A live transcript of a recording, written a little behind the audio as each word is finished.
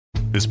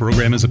This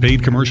program is a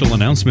paid commercial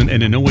announcement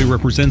and in no way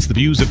represents the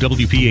views of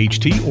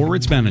WPHT or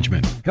its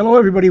management. Hello,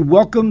 everybody.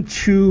 Welcome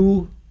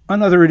to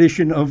another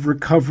edition of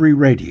Recovery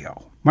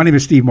Radio. My name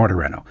is Steve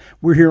Martireno.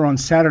 We're here on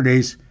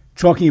Saturdays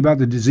talking about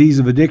the disease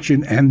of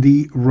addiction and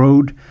the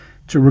road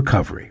to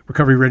recovery.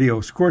 Recovery Radio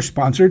is, of course,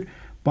 sponsored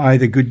by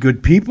the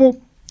good people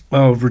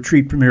of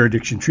Retreat Premier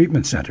Addiction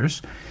Treatment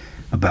Centers,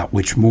 about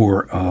which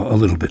more a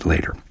little bit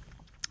later.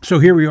 So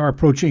here we are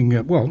approaching,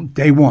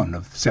 day one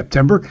of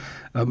September.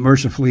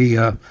 Mercifully,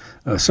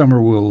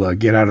 summer will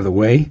get out of the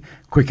way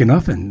quick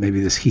enough, and maybe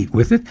this heat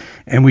with it,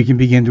 and we can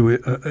begin to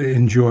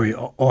enjoy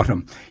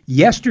autumn.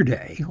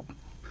 Yesterday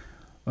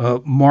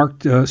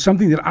marked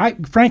something that I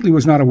frankly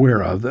was not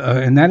aware of,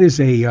 and that is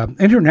a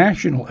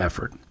international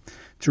effort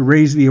to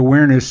raise the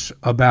awareness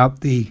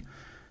about the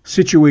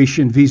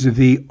situation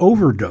vis-a-vis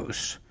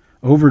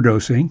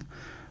overdosing,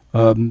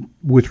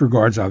 with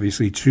regards,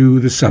 obviously, to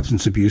the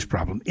substance abuse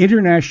problem.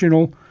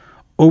 International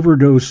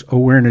Overdose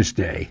Awareness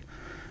Day.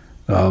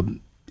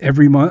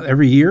 Every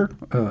year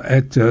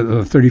at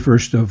the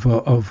 31st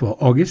of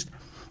August,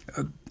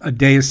 a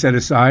day is set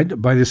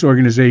aside by this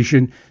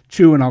organization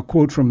to, and I'll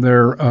quote from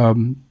their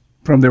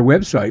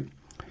website,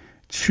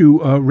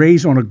 to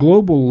raise on a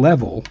global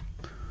level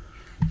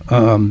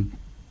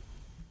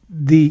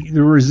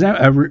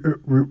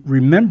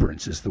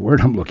remembrance is the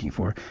word I'm looking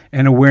for,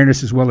 and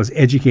awareness, as well as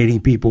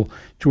educating people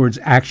towards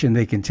action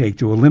they can take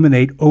to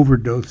eliminate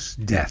overdose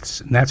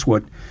deaths. And that's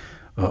what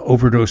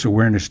Overdose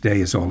Awareness Day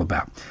is all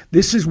about.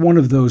 This is one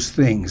of those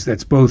things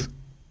that's both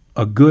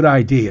a good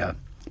idea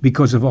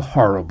because of a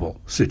horrible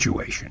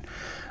situation.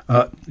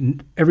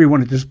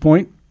 Everyone at this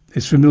point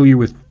is familiar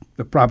with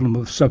the problem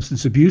of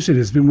substance abuse. It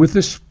has been with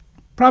us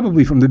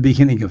probably from the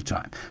beginning of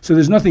time. So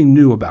there's nothing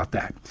new about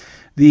that.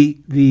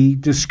 The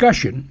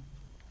discussion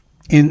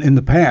in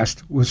the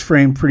past was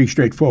framed pretty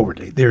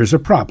straightforwardly. There's a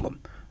problem.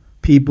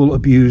 People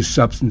abuse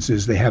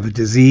substances. They have a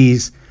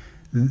disease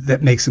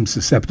that makes them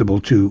susceptible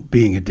to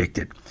being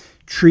addicted.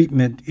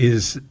 Treatment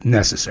is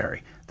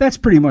necessary. That's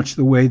pretty much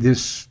the way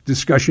this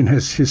discussion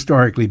has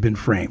historically been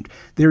framed.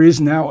 There is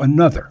now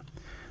another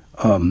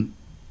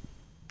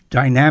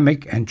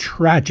dynamic and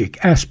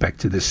tragic aspect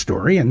to this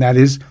story, and that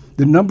is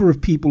the number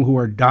of people who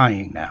are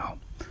dying now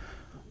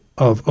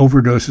of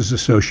overdoses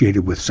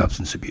associated with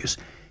substance abuse.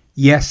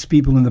 Yes,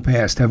 people in the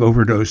past have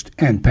overdosed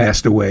and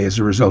passed away as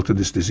a result of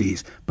this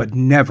disease, but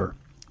never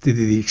to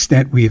the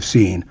extent we have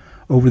seen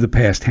over the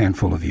past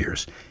handful of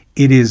years.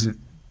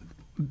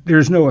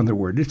 There's no other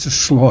word. It's a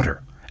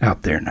slaughter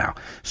out there now.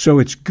 So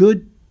it's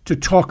good to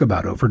talk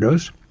about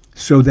overdose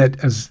so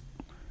that as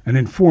an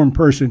informed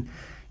person,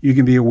 you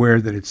can be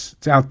aware that it's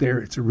out there,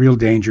 it's a real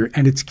danger,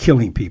 and it's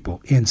killing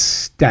people in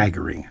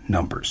staggering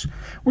numbers.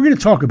 We're going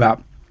to talk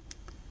about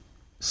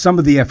some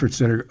of the efforts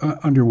that are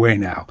underway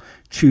now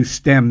to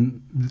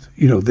stem,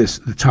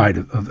 the tide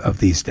of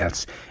these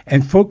deaths,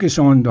 and focus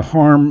on the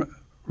harm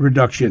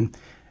reduction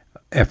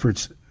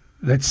efforts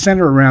that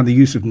center around the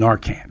use of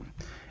Narcan.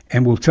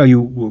 And we'll tell you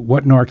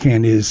what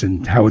Narcan is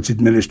and how it's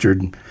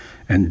administered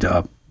and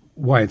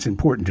why it's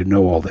important to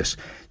know all this.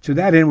 To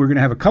that end, we're going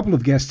to have a couple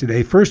of guests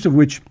today, first of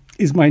which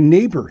is my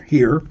neighbor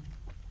here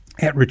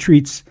at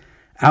Retreat's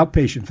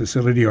outpatient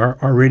facility.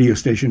 Our radio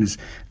station is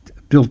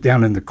built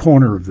down in the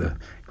corner of the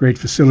great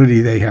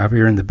facility they have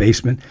here in the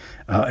basement.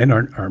 And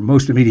our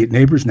most immediate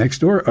neighbors next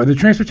door are the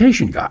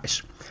transportation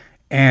guys.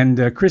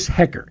 And Chris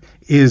Hecker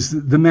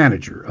is the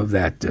manager of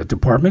that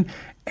department.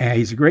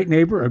 He's a great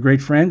neighbor, a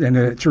great friend, and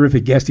a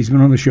terrific guest. He's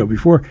been on the show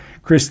before.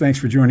 Chris, thanks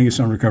for joining us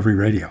on Recovery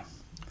Radio.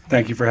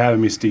 Thank you for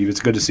having me, Steve. It's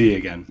good to see you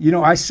again.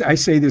 I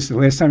say this the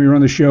last time you were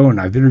on the show,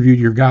 and I've interviewed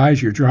your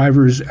guys, your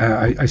drivers.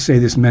 I say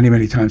this many,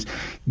 many times.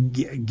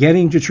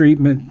 Getting to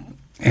treatment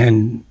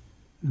and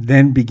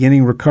then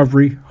beginning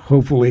recovery,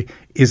 hopefully,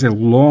 is a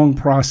long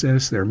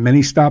process. There are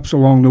many stops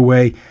along the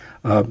way.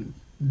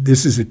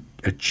 This is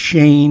a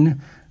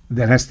chain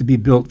that has to be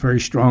built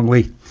very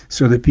strongly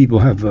so that people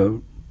have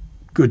a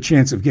good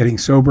chance of getting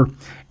sober.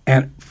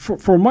 And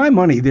for my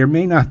money, there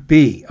may not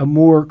be a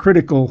more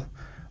critical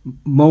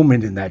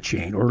moment in that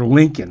chain or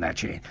link in that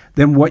chain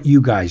than what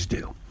you guys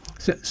do.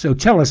 So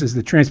tell us, as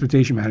the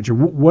transportation manager,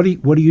 what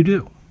do you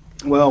do?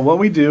 Well, what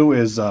we do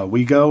is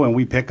we go and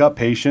we pick up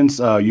patients,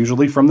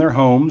 usually from their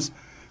homes,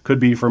 could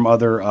be from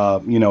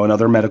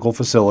another medical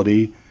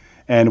facility,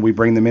 and we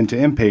bring them into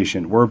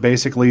inpatient. We're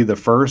basically the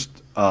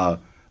first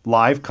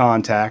live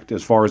contact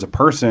as far as a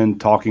person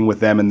talking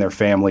with them and their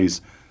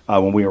families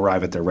when we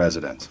arrive at their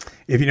residence.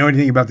 If you know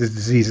anything about this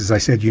disease, as I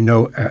said, you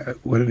know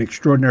what an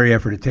extraordinary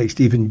effort it takes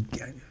to even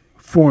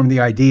form the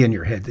idea in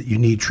your head that you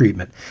need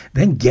treatment,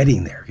 then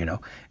getting there,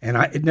 And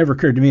it never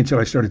occurred to me until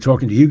I started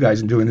talking to you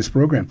guys and doing this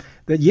program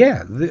that,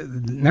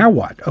 now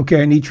what?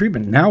 Okay, I need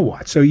treatment. Now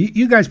what? So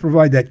you guys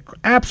provide that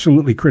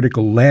absolutely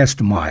critical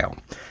last mile,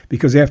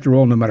 because after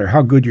all, no matter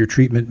how good your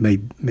treatment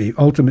may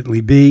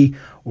ultimately be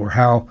or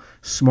how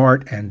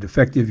smart and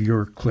effective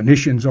your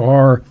clinicians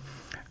are,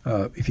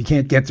 if you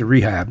can't get to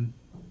rehab,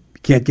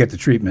 can't get the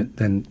treatment,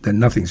 then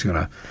nothing's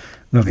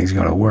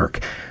gonna work.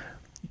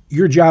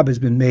 Your job has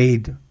been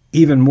made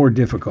even more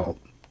difficult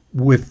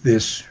with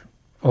this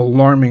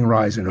alarming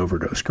rise in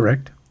overdose,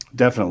 correct?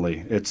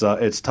 Definitely.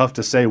 It's tough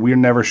to say. We're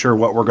never sure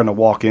what we're going to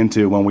walk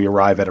into when we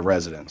arrive at a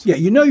residence. Yeah,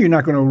 you're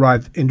not going to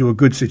arrive into a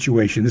good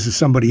situation. This is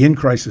somebody in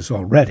crisis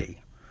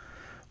already.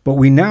 But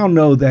we now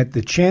know that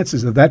the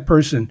chances of that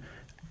person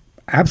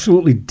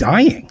absolutely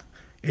dying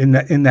in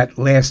that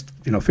last,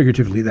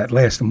 figuratively, that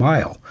last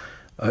mile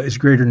is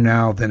greater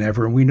now than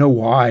ever. And we know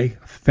why.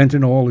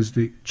 Fentanyl is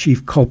the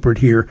chief culprit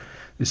here.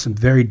 There's some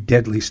very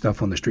deadly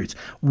stuff on the streets.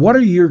 What are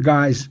your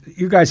guys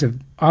have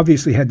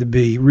obviously had to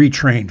be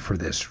retrained for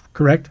this,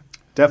 correct?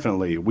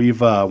 Definitely. We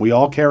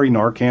all carry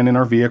Narcan in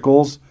our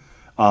vehicles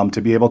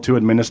to be able to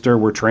administer.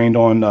 We're trained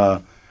on,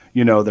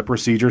 the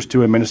procedures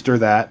to administer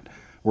that.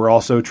 We're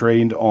also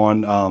trained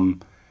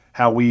on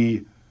how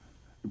we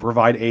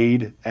provide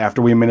aid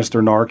after we administer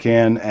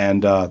Narcan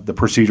and the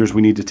procedures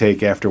we need to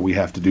take after we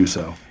have to do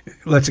so.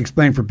 Let's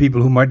explain for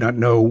people who might not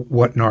know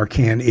what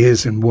Narcan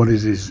is and what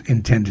it is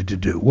intended to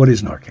do. What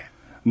is Narcan?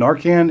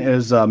 Narcan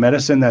is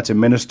medicine that's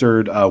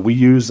administered. We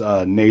use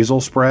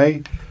nasal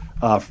spray,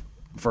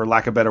 for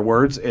lack of better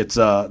words. It's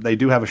they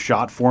do have a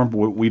shot form, but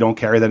we don't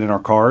carry that in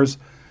our cars.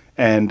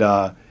 And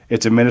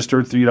it's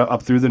administered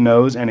up through the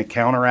nose, and it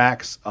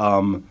counteracts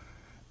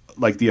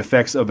like the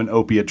effects of an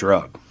opiate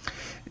drug.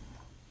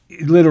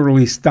 It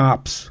literally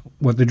stops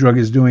what the drug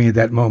is doing at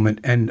that moment,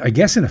 and I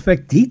guess in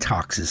effect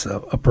detoxes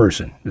a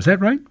person. Is that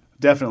right?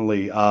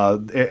 Definitely.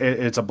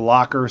 It's a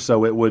blocker,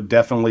 so it would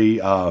definitely,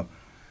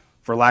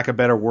 for lack of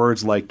better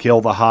words, like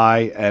kill the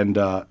high and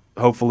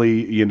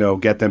hopefully,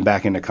 get them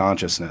back into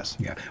consciousness.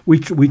 Yeah. We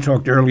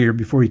talked earlier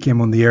before you came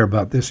on the air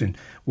about this, and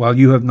while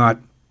you have not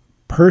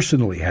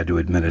personally had to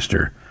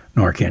administer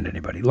Narcan to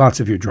anybody, lots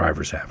of your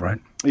drivers have, right?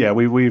 Yeah,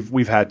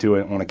 we've had to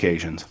on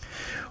occasions.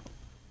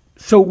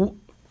 So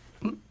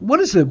what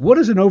does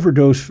an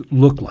overdose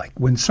look like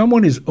when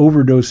someone is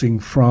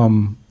overdosing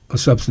from a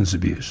substance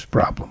abuse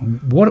problem?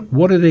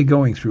 What are they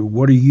going through?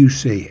 What are you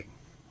seeing?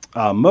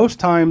 Most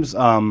times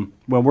when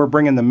we're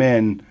bringing them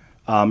in,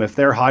 if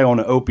they're high on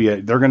an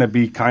opiate, they're going to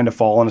be kind of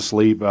falling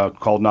asleep,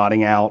 called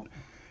nodding out.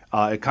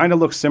 It kind of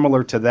looks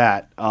similar to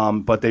that,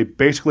 but they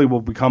basically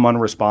will become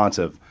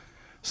unresponsive.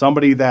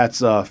 Somebody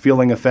that's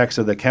feeling effects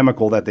of the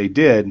chemical that they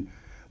did,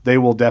 they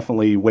will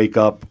definitely wake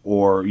up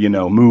or,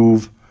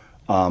 move.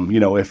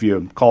 If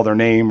you call their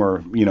name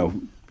or,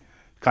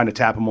 kind of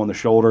tap them on the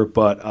shoulder.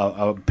 But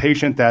a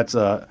patient that's,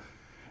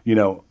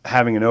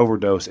 having an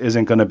overdose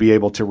isn't going to be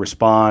able to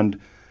respond.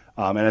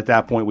 And at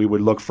that point, we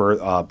would look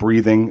for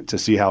breathing to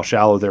see how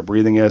shallow their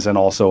breathing is and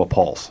also a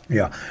pulse.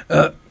 Yeah.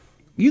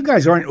 You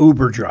guys aren't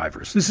Uber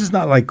drivers. This is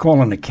not like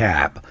calling a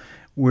cab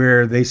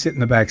where they sit in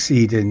the back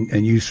seat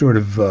and you sort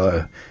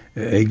of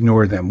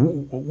ignore them.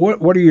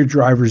 What are your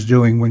drivers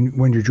doing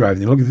when you're driving?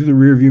 They looking through the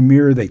rearview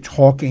mirror? Are they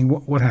talking?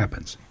 What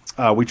happens?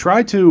 We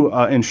try to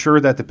ensure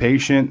that the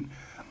patient,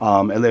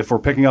 and if we're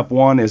picking up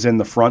one, is in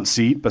the front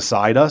seat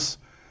beside us.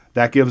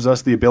 That gives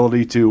us the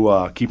ability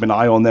to keep an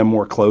eye on them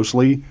more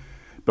closely.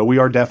 But we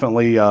are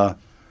definitely,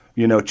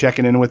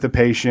 checking in with the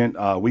patient.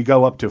 We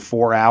go up to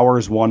 4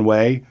 hours one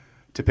way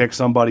to pick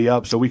somebody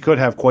up, so we could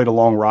have quite a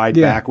long ride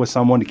back with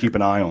someone to keep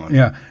an eye on.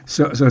 Yeah,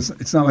 so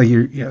it's not like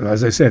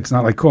as I said, it's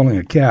not like calling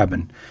a cab,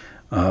 and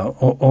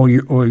all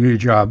your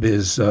job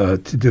is to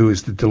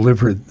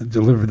deliver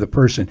the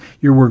person.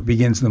 Your work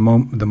begins the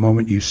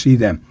moment you see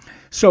them.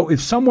 So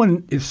if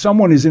someone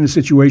is in a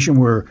situation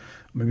where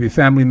maybe a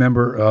family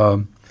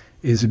member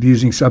is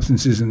abusing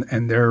substances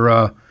and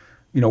they're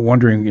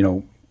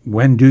wondering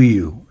when do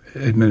you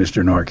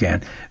administer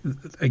Narcan?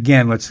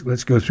 Again,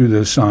 let's go through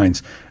those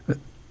signs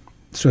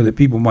so that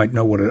people might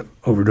know what an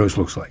overdose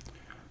looks like.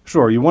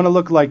 Sure. You want to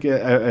look like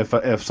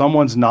if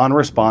someone's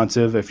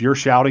non-responsive, if you're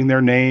shouting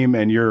their name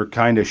and you're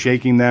kind of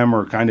shaking them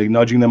or kind of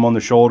nudging them on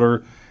the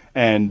shoulder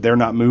and they're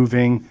not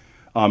moving,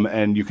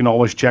 and you can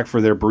always check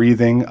for their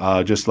breathing,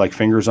 just like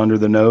fingers under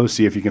the nose,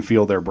 see if you can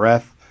feel their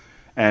breath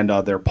and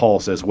their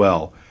pulse as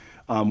well.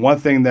 One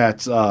thing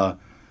about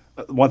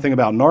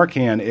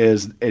Narcan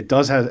is it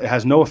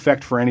has no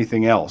effect for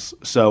anything else.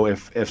 So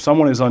if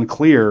someone is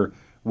unclear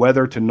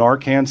whether to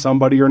Narcan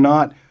somebody or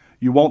not,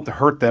 you won't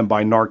hurt them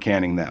by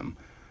Narcanning them.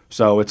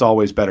 So it's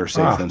always better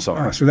safe than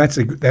sorry. So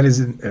that is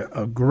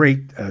a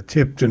great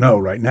tip to know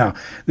right now.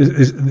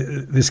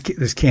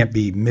 This can't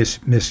be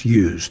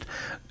misused.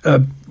 How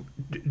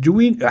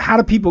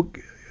do people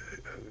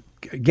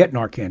get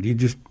Narcan? Do you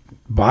just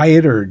buy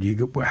it, or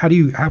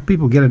how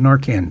people get a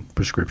Narcan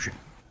prescription?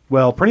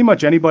 Well, pretty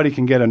much anybody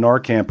can get a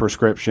Narcan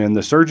prescription.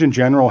 The Surgeon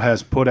General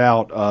has put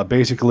out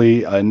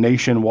basically a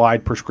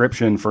nationwide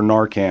prescription for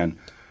Narcan.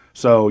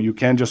 So you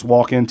can just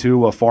walk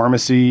into a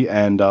pharmacy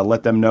and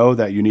let them know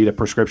that you need a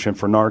prescription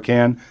for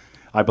Narcan.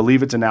 I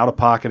believe it's an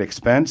out-of-pocket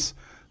expense,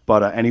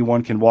 but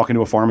anyone can walk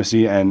into a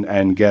pharmacy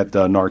and get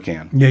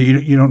Narcan. Yeah,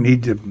 you don't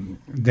need to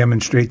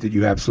demonstrate that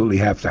you absolutely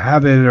have to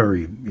have it or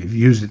you've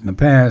used it in the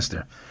past.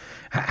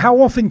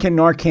 How often can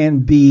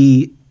Narcan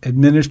be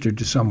administered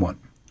to someone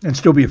and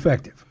still be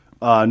effective?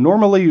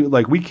 Normally,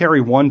 we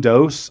carry one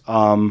dose.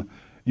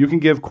 You can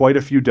give quite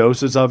a few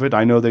doses of it.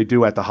 I know they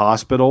do at the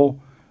hospital.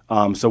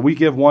 So we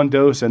give one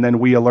dose, and then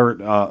we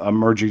alert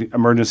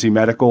emergency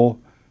medical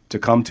to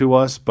come to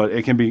us, but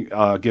it can be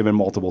given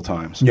multiple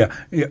times. Yeah.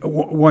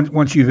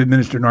 Once you've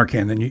administered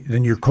Narcan,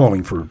 then you're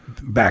calling for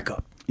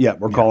backup. Yeah,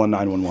 we're calling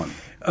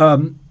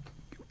 911.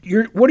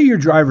 What do your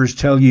drivers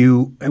tell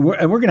you? And we're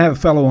going to have a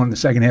fellow on the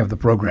second half of the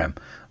program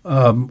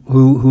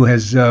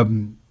who's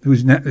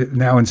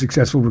now in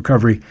successful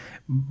recovery,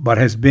 but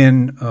has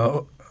been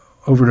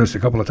overdosed a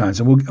couple of times,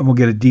 and we'll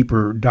get a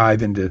deeper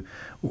dive into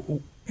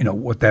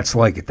what that's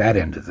like at that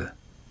end of the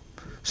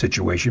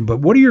situation. But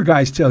what do your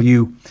guys tell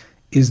you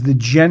is the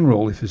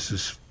general, if this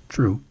is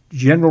true,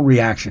 general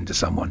reaction to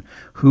someone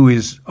who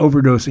is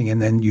overdosing and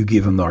then you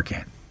give them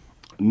Narcan?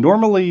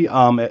 Normally,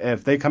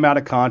 if they come out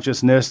of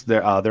consciousness,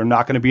 they're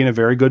not going to be in a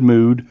very good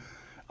mood.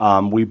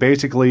 We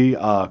basically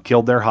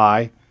killed their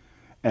high,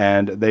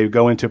 and they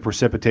go into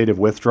precipitative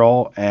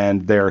withdrawal,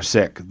 and they're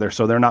sick.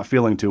 They're not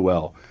feeling too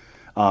well.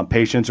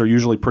 Patients are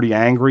usually pretty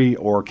angry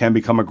or can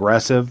become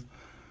aggressive.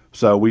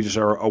 So we just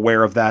are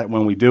aware of that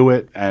when we do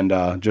it,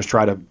 and just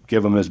try to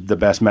give them the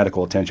best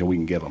medical attention we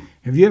can give them.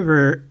 Have you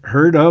ever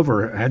heard of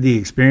or had the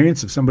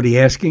experience of somebody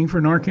asking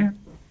for Narcan?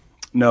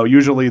 No,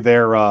 usually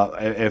they're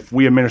if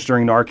we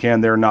administering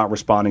Narcan, they're not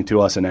responding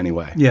to us in any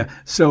way. Yeah.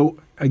 So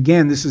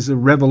again, this is a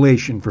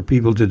revelation for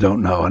people that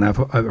don't know, and I've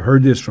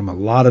heard this from a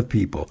lot of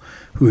people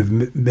who have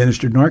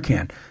administered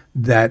Narcan,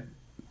 that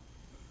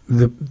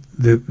the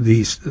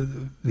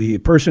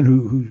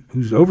person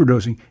who's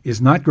overdosing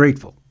is not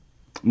grateful.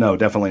 No,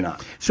 definitely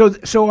not.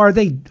 So are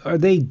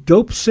they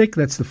dope sick?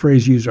 That's the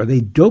phrase used. Are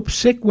they dope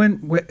sick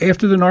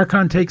after the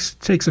Narcan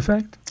takes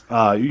effect?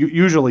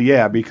 Usually,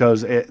 yeah,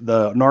 because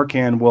the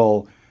Narcan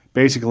will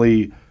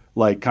basically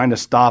kind of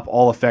stop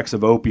all effects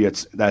of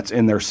opiates that's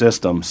in their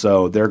system.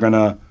 So they're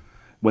gonna,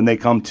 when they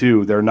come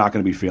to, they're not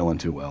going to be feeling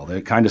too well.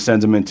 It kind of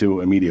sends them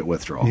into immediate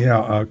withdrawal.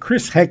 Yeah,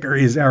 Chris Hecker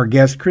is our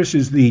guest. Chris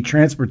is the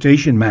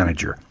transportation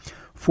manager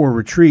for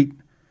Retreat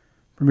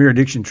Premier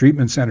Addiction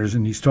Treatment Centers,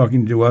 and he's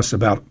talking to us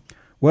about,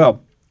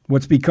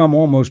 what's become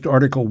almost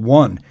Article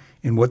 1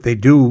 in what they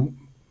do,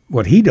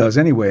 what he does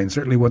anyway, and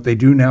certainly what they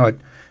do now at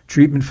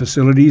treatment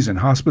facilities and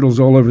hospitals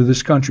all over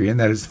this country. And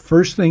that is the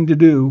first thing to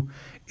do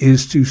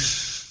is to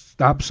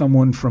stop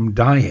someone from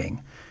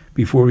dying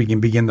before we can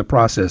begin the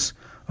process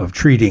of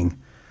treating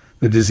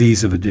the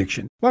disease of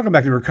addiction. Welcome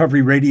back to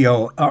Recovery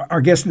Radio.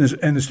 Our guest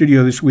in the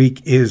studio this week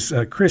is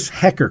Chris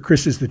Hecker.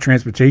 Chris is the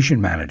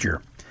transportation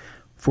manager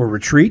for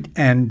Retreat,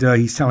 and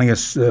he's telling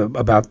us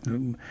about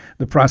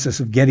the process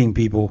of getting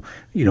people,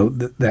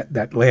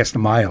 that last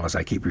mile, as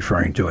I keep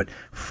referring to it,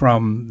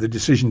 from the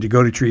decision to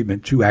go to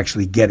treatment to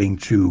actually getting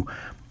to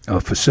a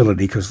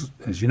facility, because,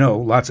 as you know,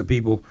 lots of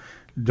people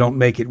don't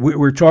make it.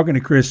 We're talking to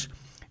Chris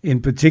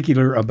in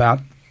particular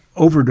about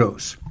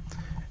overdose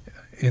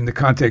in the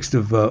context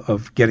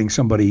of getting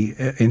somebody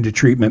into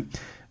treatment.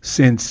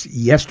 Since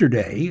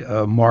yesterday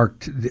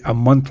marked a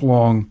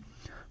month-long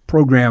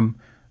program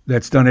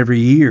that's done every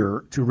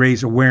year to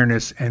raise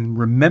awareness and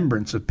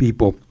remembrance of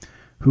people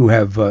who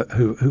have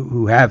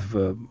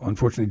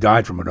unfortunately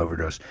died from an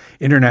overdose.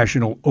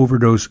 International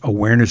Overdose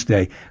Awareness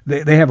Day.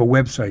 They have a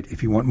website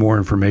if you want more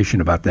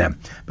information about them.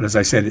 But as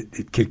I said,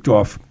 it kicked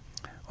off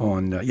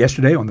on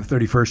yesterday, on the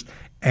 31st,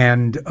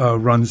 and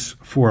runs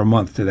for a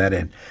month to that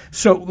end.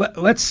 So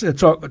let's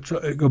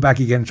go back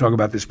again and talk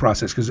about this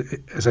process, because,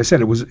 as I said,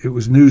 it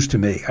was news to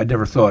me. I'd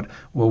never thought,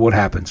 what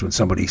happens when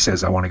somebody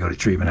says, I want to go to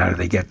treatment? How do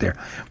they get there?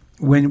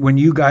 When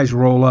you guys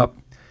roll up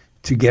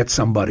to get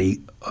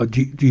somebody,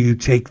 do you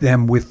take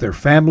them with their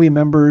family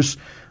members?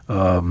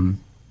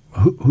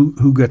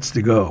 Who gets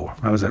to go?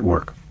 How does that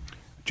work?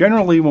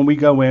 Generally, when we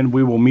go in,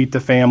 we will meet the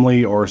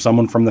family or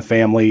someone from the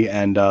family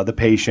and the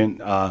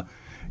patient.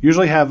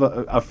 Usually have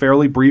a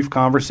fairly brief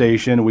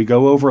conversation. We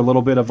go over a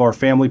little bit of our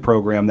family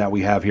program that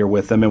we have here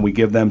with them, and we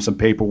give them some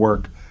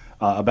paperwork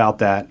about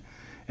that.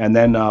 And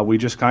then we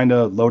just kind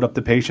of load up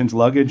the patient's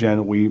luggage,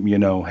 and we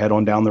head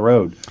on down the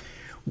road.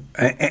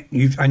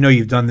 I know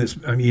you've done this.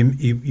 I mean,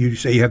 you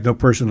say you have no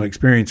personal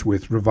experience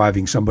with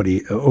reviving somebody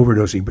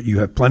overdosing, but you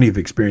have plenty of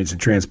experience in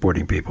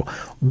transporting people.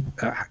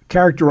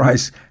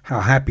 Characterize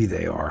how happy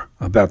they are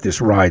about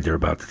this ride they're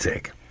about to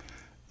take.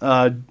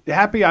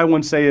 Happy, I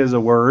wouldn't say is a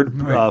word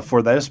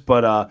for this,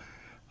 but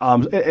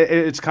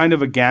it's kind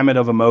of a gamut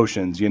of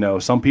emotions.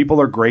 Some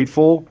people are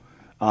grateful.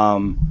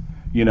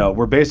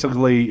 We're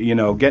basically,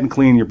 getting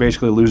clean. You're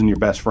basically losing your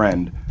best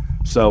friend.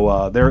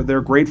 So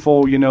they're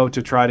grateful,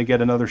 to try to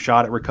get another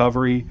shot at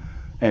recovery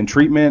and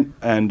treatment.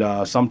 And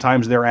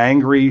sometimes they're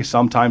angry.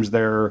 Sometimes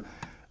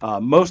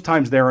most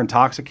times they're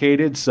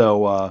intoxicated.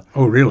 So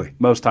oh, really?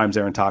 Most times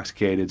they're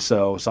intoxicated.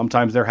 So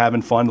sometimes they're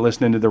having fun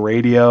listening to the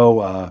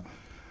radio,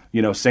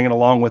 singing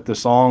along with the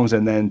songs,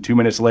 and then 2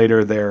 minutes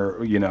later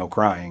they're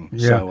crying.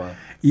 Yeah. So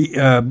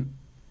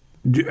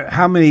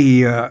how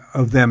many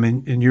of them,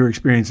 in your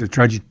experience, have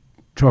tried to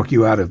talk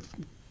you out of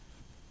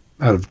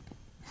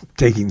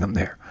taking them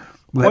there?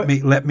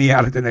 Let me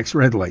out at the next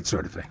red light,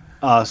 sort of thing.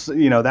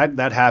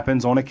 That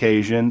happens on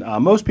occasion.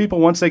 Most people,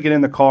 once they get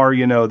in the car,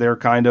 they're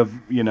kind of,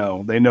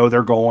 they know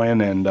they're going,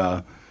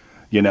 and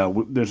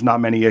there's not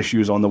many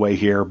issues on the way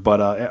here,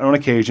 but on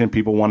occasion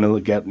people want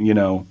to get,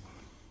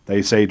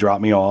 they say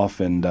drop me off,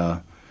 and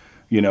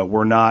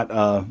we're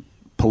not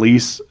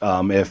police.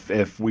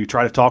 If we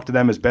try to talk to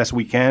them as best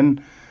we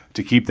can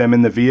to keep them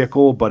in the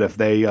vehicle, but if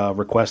they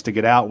request to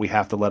get out, we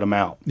have to let them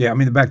out. Yeah, I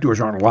mean the back doors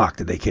aren't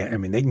locked. They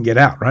can get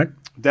out, right?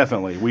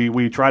 Definitely.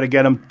 We try to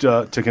get them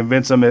to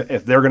convince them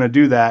if they're going to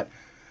do that,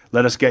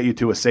 let us get you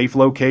to a safe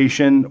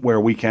location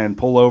where we can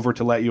pull over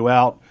to let you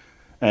out.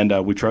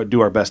 And we try to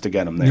do our best to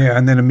get them there. Yeah,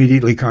 and then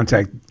immediately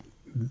contact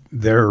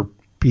their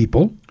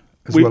people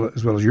as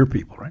well as your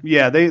people, right?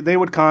 Yeah, they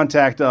would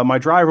contact my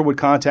driver would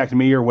contact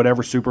me or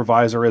whatever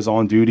supervisor is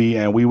on duty,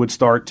 and we would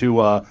start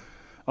to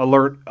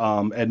alert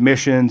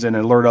admissions and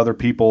alert other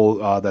people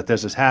that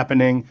this is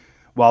happening.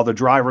 While the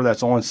driver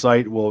that's on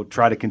site will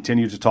try to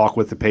continue to talk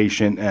with the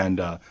patient, and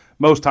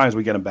most times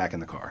we get them back in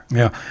the car.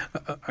 Yeah.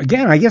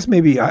 Again, I guess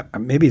maybe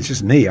it's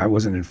just me. I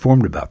wasn't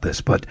informed about this,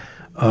 but.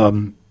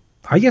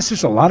 I guess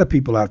there's a lot of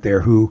people out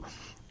there who,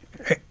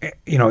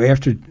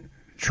 after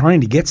trying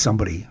to get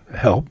somebody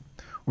help,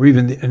 or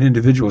even an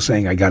individual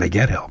saying, I got to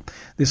get help,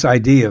 this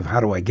idea of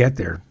how do I get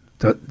there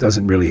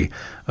doesn't really,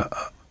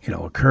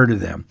 occur to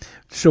them.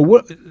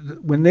 So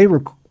when they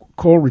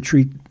call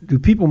retreat, do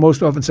people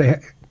most often say,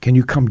 hey, can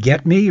you come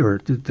get me? Or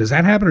does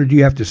that happen? Or do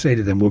you have to say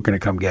to them, we're going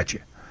to come get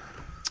you?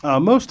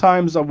 Most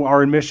times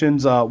our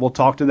admissions, we'll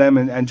talk to them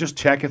and just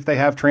check if they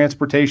have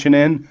transportation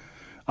in.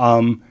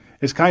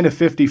 It's kind of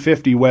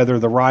 50-50 whether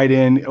the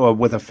ride-in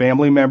with a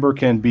family member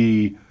can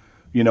be,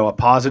 a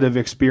positive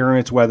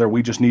experience, whether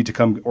we just need to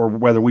come or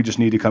whether we just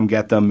need to come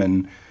get them.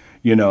 And,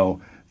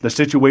 the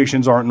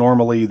situations aren't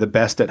normally the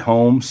best at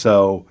home,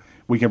 so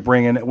we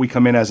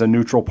come in as a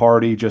neutral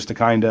party just to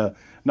kind of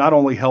not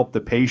only help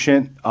the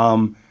patient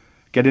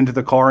get into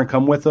the car and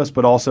come with us,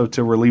 but also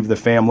to relieve the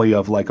family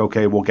of like,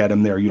 okay, we'll get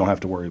him there. You don't have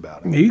to worry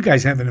about it. You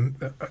guys have an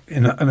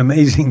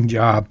amazing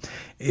job.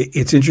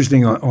 It's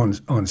interesting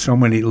on so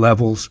many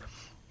levels.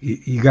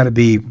 You got to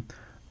be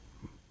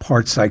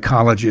part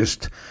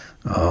psychologist,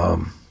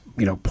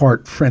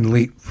 part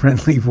friendly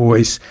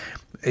voice.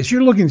 As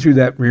you're looking through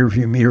that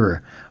rearview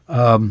mirror,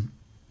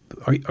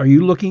 are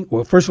you looking?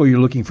 Well, first of all, you're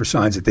looking for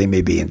signs that they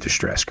may be in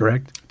distress,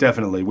 correct?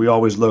 Definitely. We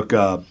always look.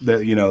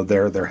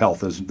 Their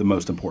health is the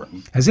most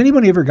important. Has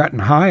anybody ever gotten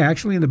high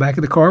actually in the back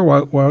of the car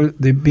while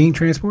they're being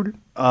transported?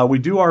 We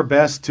do our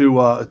best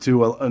to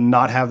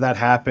not have that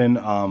happen.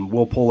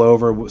 We'll pull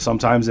over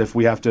sometimes if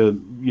we have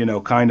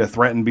to, kind of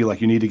threaten, be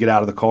like, you need to get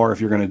out of the car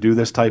if you're going to do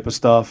this type of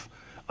stuff.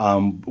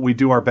 We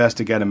do our best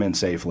to get them in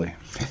safely.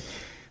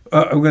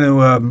 I'm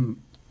going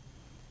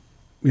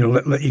to,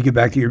 let you get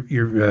back to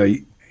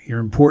your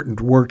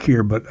important work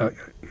here, but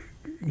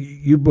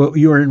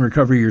you are in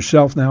recovery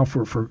yourself now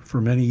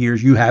for many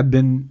years. You have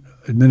been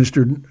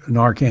administered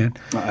Narcan.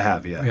 I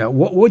have, yeah. Yeah.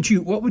 What would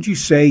you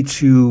say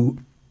to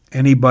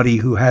anybody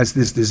who has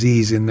this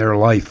disease in their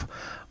life,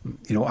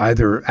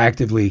 either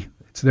actively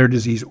it's their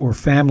disease or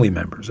family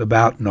members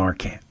about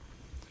Narcan?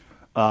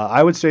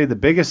 I would say the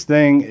biggest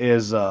thing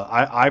is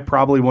I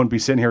probably wouldn't be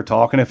sitting here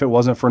talking if it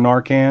wasn't for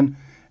Narcan.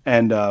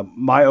 And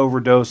my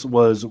overdose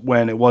was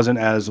when it wasn't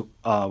as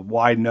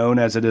wide known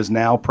as it is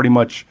now. Pretty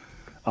much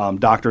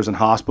doctors and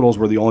hospitals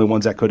were the only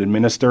ones that could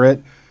administer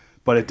it.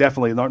 But it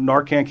definitely,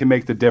 Narcan can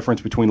make the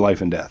difference between life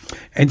and death.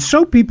 And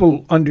so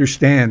people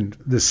understand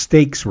the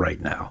stakes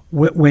right now.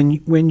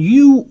 When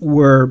you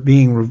were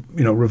being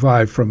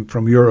revived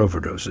from your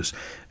overdoses,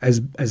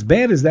 as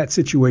bad as that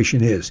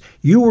situation is,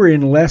 you were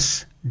in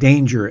less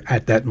danger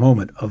at that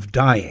moment of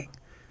dying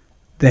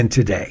than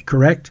today,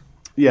 correct?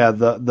 Yeah,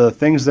 the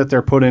things that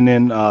they're putting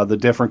in, the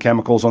different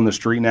chemicals on the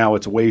street now,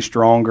 it's way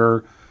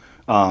stronger,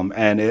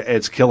 and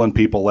it's killing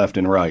people left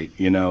and right,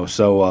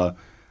 So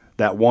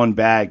that one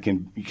bag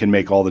can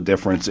make all the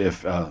difference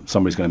if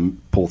somebody's going to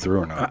pull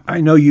through or not.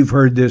 I know you've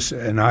heard this,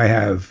 and I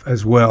have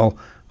as well.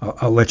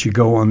 I'll let you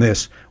go on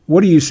this.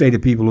 What do you say to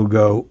people who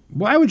go,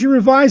 why would you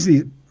revive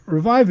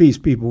these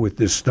people with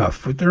this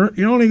stuff? But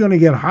you're only going to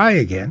get high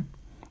again.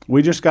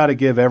 We just got to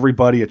give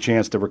everybody a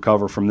chance to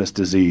recover from this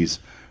disease.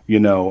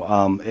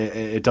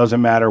 It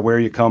doesn't matter where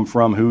you come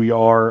from, who you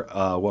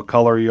are, what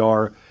color you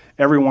are.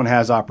 Everyone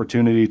has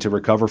opportunity to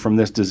recover from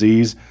this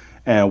disease,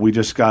 and we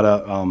just got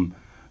to,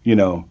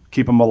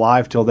 keep them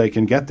alive till they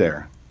can get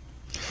there.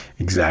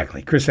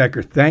 Exactly. Chris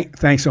Hecker,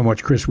 thanks so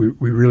much, Chris. We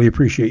really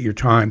appreciate your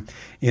time.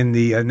 In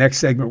the next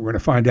segment, we're going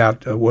to find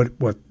out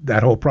what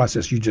that whole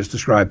process you just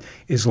described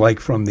is like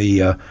from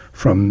the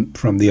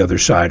other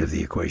side of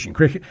the equation.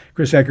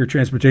 Chris Hecker,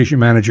 Transportation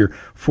Manager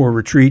for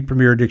Retreat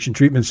Premier Addiction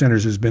Treatment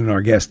Centers, has been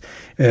our guest.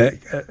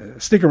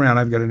 Stick around.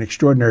 I've got an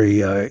extraordinary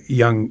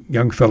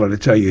young fellow to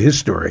tell you his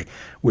story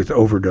with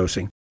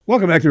overdosing.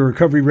 Welcome back to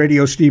Recovery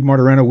Radio. Steve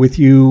Martorano with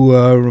you,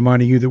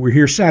 reminding you that we're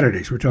here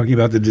Saturdays. We're talking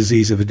about the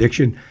disease of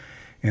addiction.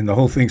 And the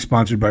whole thing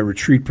sponsored by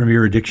Retreat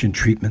Premier Addiction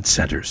Treatment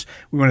Centers.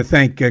 We want to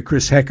thank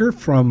Chris Hecker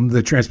from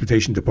the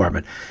Transportation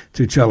Department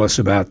to tell us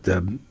about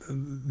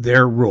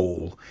their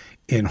role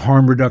in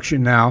harm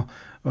reduction now,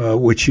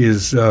 which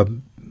is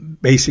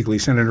basically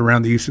centered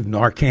around the use of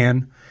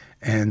Narcan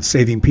and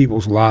saving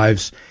people's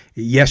lives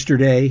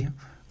Yesterday,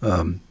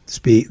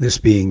 this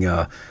being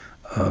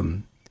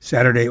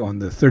Saturday on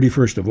the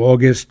 31st of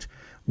August,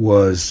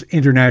 was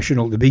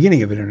the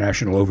beginning of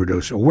International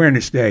Overdose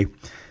Awareness Day.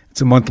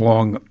 It's a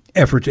month-long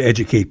effort to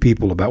educate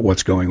people about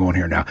what's going on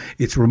here now.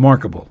 It's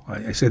remarkable.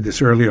 I said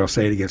this earlier, I'll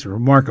say it again. It's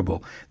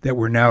remarkable that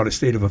we're now at a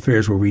state of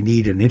affairs where we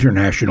need an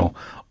International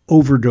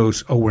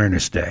Overdose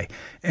Awareness Day.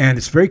 And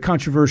it's very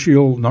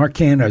controversial.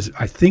 Narcan is,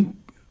 I think,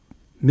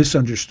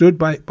 misunderstood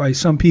by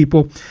some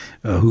people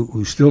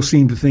who still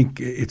seem to think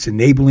it's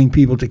enabling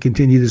people to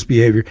continue this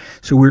behavior.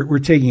 So we're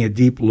taking a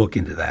deep look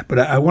into that. But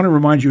I want to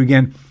remind you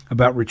again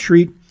about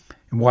Retreat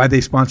and why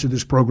they sponsor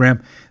this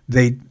program.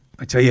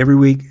 I tell you every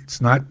week, it's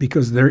not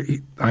because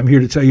I'm here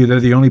to tell you they're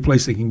the only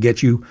place that can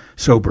get you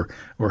sober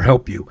or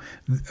help you.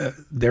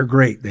 They're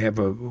great. They have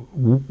a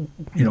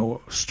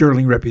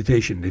sterling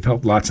reputation. They've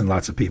helped lots and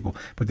lots of people.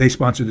 But they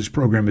sponsor this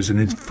program as an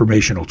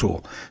informational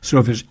tool. So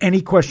if there's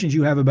any questions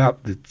you have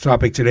about the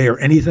topic today or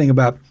anything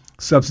about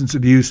substance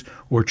abuse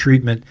or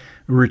treatment,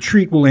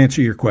 Retreat will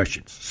answer your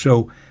questions.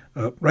 So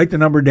write the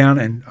number down,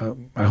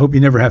 and I hope you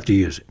never have to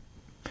use it.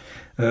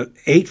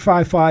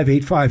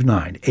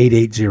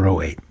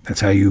 855-859-8808. That's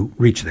how you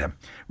reach them.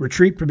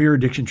 Retreat Premier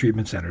Addiction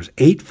Treatment Centers,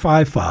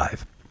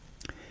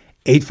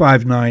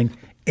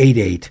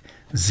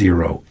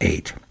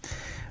 855-859-8808.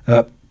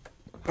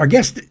 Our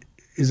guest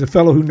is a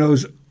fellow who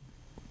knows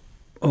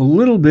a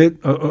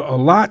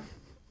lot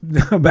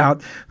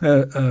about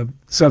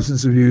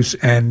substance abuse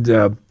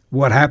and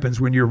what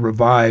happens when you're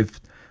revived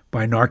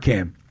by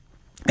Narcan.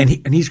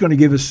 And he's going to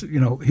give us,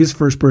 his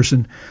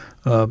first-person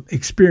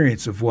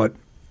experience of what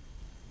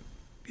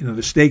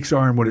the stakes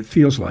are and what it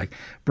feels like.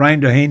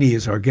 Brian Doherty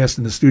is our guest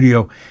in the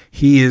studio.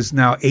 He is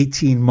now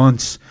 18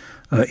 months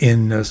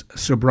in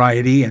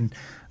sobriety, and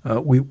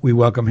we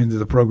welcome him to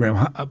the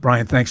program.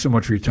 Brian, thanks so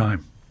much for your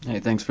time. Hey,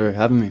 thanks for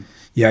having me.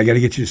 Yeah, I got to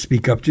get you to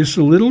speak up just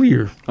a little.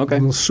 You're okay. A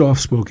little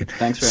soft-spoken.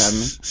 Thanks for having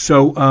me.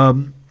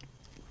 So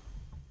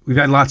we've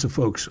had lots of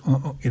folks,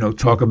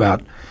 talk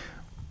about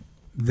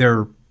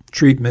their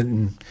treatment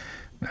and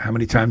how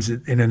many times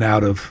in and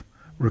out of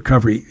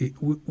recovery.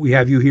 We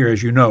have you here,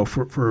 as you know,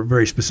 for a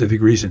very specific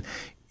reason.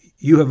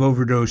 You have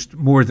overdosed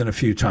more than a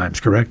few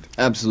times, correct?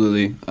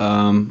 Absolutely.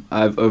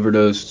 I've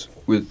overdosed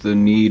with the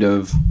need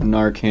of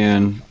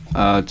Narcan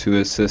to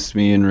assist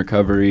me in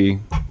recovery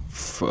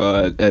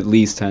at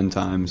least 10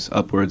 times,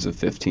 upwards of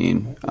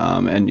 15.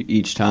 And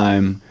each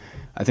time,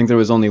 I think there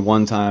was only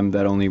one time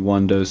that only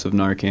one dose of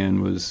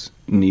Narcan was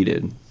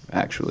needed,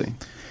 actually.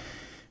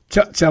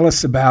 Tell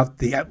us about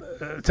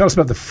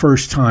the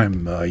first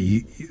time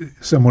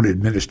someone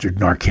administered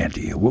Narcan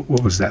to you.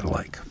 What was that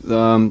like?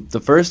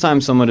 The first time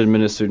someone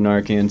administered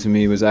Narcan to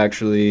me was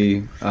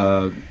actually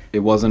it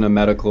wasn't a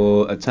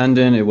medical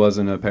attendant, it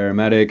wasn't a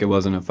paramedic, it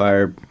wasn't a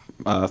fire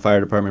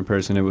department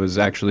person. It was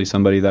actually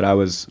somebody that I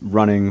was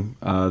running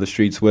the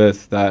streets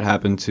with that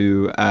happened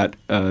to, at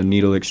a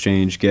needle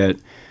exchange, get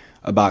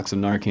a box of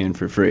Narcan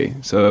for free.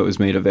 So it was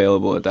made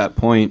available at that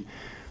point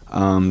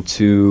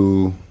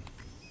to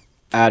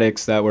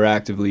addicts that were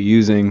actively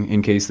using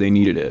in case they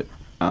needed it,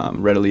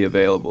 readily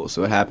available.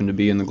 So it happened to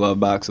be in the glove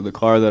box of the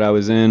car that I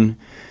was in,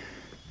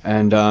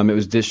 and it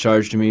was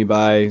discharged to me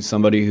by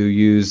somebody who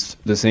used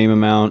the same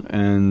amount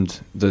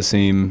and the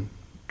same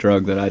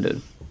drug that I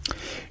did.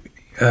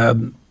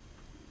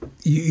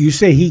 You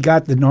say he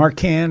got the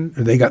Narcan,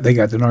 or they got the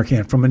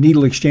Narcan from a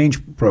needle exchange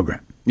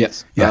program?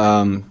 Yes.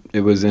 Yeah. It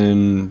was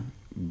in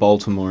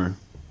Baltimore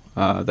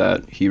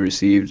that he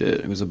received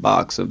it. It was a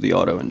box of the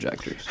auto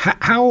injectors.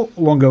 How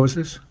long ago was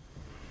this?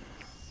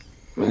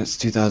 It's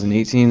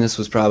 2018. This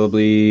was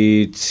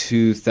probably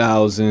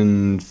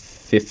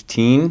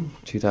 2015.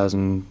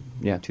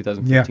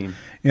 2015.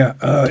 Yeah.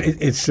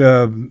 It's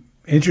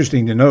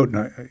interesting to note,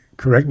 and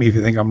correct me if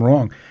you think I'm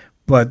wrong,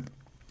 but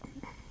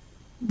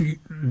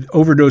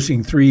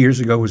overdosing 3 years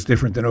ago was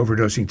different than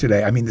overdosing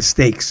today. I mean, the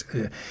stakes.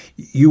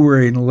 You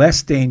were in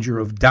less danger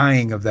of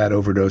dying of that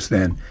overdose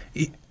then,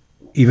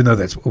 even though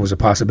that was a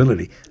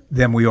possibility,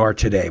 than we are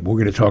today. We're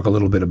going to talk a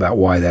little bit about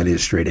why that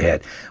is straight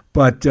ahead.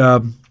 But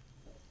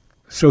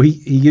so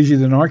he gives you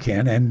the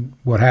Narcan, and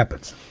what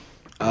happens?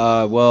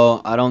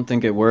 Well, I don't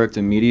think it worked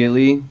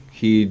immediately.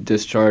 He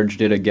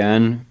discharged it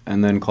again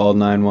and then called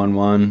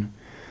 911.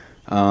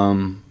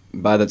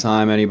 By the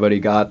time anybody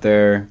got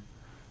there,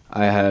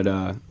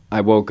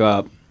 I woke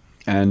up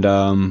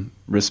and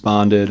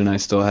responded, and I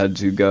still had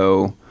to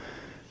go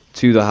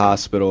to the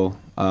hospital.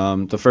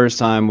 The first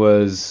time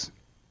was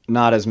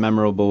not as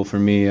memorable for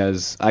me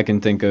as I can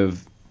think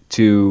of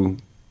two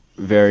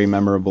very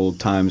memorable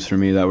times for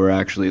me that were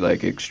actually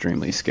like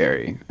extremely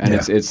scary. And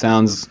Yeah. it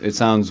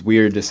sounds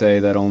weird to say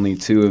that only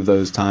two of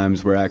those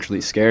times were actually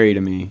scary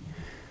to me.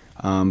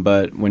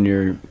 But when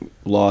you're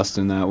lost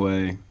in that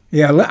way.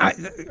 Yeah,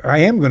 I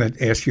am going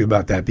to ask you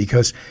about that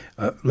because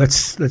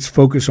let's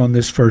focus on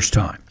this first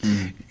time.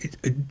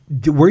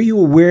 Mm-hmm. Were you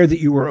aware that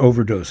you were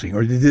overdosing,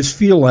 or did this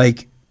feel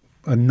like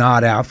a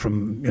nod out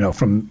from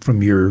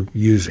your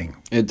using?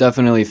 It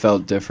definitely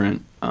felt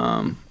different.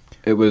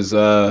 It was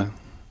I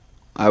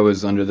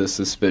was under the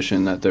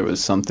suspicion that there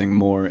was something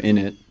more in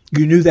it.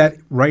 You knew that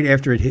right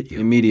after it hit you?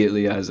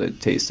 Immediately as I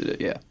tasted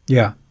it, yeah.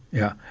 Yeah,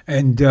 yeah.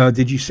 And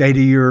did you say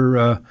to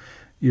your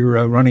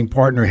running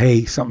partner,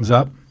 hey, something's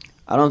up?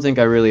 I don't think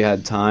I really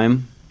had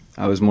time.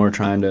 I was more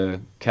trying to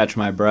catch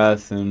my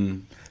breath.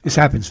 And this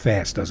happens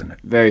fast, doesn't it?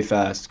 Very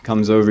fast.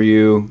 Comes over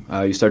you.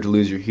 You start to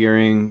lose your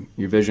hearing.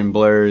 Your vision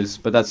blurs.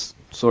 But that's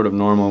sort of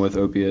normal with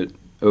opiate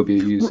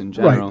use in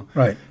general.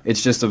 Right.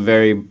 It's just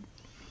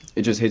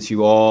it just hits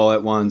you all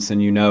at once,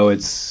 and you know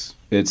it's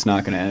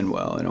not going to end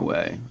well in a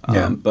way.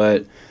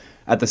 But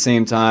at the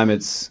same time,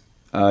 it's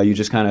you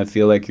just kind of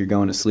feel like you're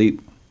going to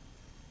sleep,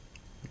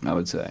 I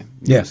would say.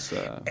 Yes.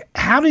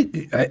 How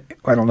did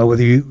I don't know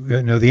whether you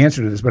know the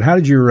answer to this, but how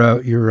did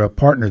your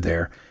partner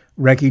there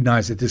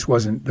recognize that this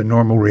wasn't the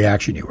normal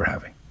reaction you were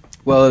having?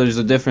 Well, there's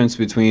a difference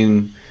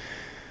between,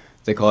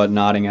 they call it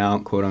nodding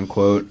out, quote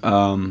unquote,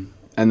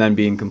 and then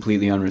being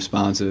completely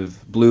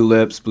unresponsive. Blue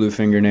lips, blue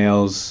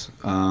fingernails.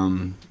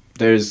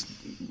 There's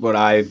what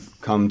I've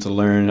come to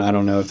learn, I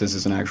don't know if this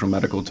is an actual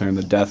medical term,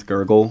 the death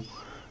gurgle.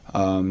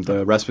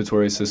 The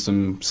respiratory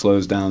system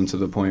slows down to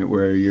the point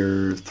where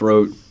your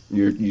throat,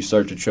 you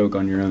start to choke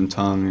on your own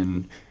tongue,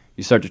 and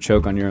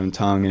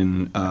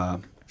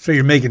so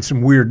you're making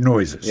some weird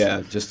noises.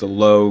 Yeah, just a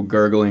low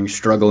gurgling,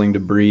 struggling to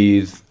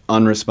breathe,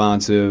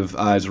 unresponsive,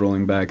 eyes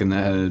rolling back in the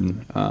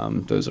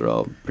head. Those are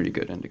all pretty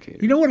good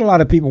indicators. You know what a lot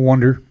of people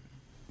wonder?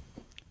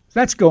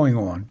 That's going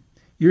on.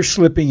 You're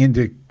slipping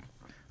into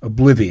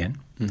oblivion.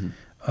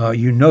 Mm-hmm.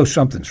 You know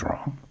something's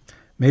wrong.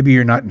 Maybe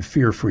you're not in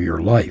fear for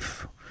your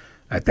life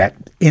at that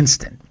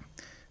instant.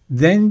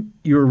 Then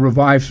you're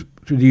revived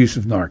through the use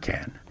of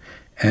Narcan,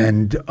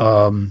 and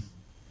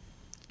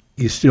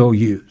you still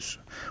use.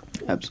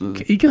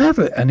 Absolutely. Do you have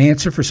an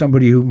answer for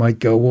somebody who might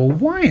go, well,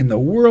 why in the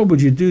world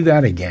would you do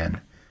that again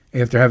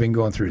after having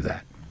gone through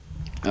that?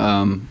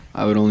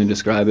 I would only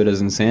describe it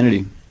as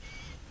insanity.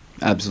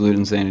 Absolute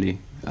insanity.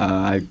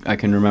 I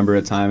can remember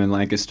a time in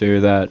Lancaster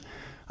that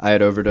I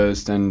had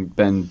overdosed and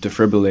been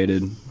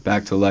defibrillated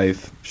back to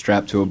life,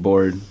 strapped to a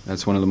board.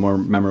 That's one of the more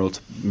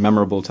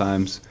memorable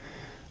times.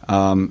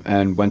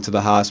 And went to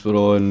the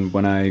hospital, and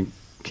when I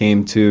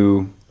came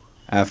to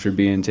after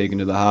being taken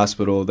to the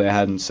hospital, they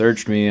hadn't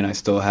searched me, and I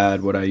still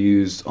had what I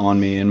used on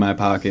me in my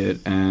pocket,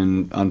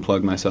 and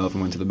unplugged myself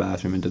and went to the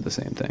bathroom and did the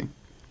same thing.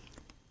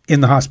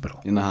 In the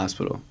hospital? In the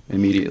hospital,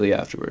 immediately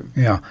afterward.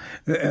 Yeah.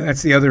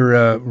 That's the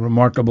other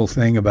remarkable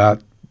thing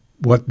about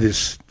what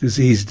this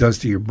disease does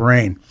to your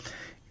brain.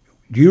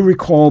 Do you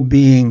recall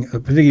being,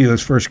 particularly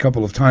those first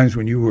couple of times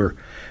when you were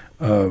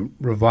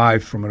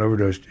revived from an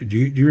overdose, do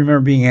you remember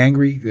being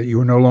angry that you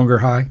were no longer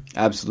high?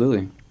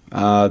 Absolutely.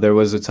 There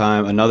was a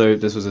time,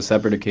 this was a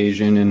separate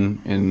occasion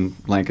in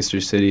Lancaster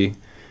City.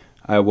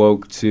 I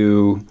woke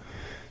to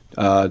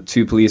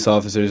 2 police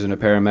officers and a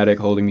paramedic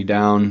holding me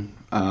down.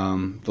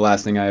 The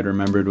last thing I had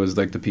remembered was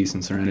like the peace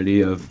and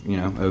serenity of,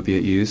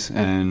 opiate use.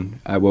 And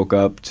I woke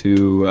up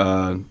to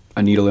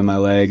a needle in my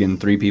leg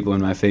and 3 people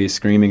in my face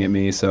screaming at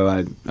me. So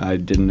I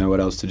didn't know what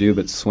else to do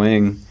but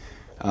swing.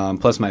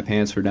 Plus my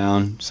pants were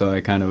down, so I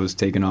kind of was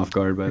taken off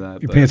guard by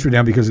that. Your pants were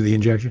down because of the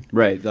injection?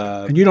 Right.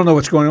 And you don't know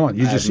what's going on.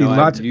 You just see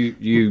lots.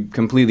 You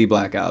completely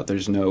black out.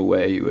 There's no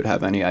way you would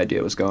have any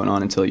idea what's going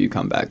on until you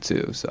come back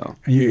to. So.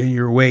 And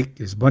you're awake.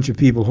 There's a bunch of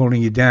people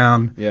holding you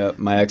down. Yeah,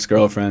 my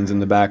ex-girlfriend's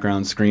in the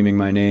background screaming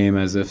my name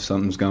as if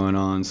something's going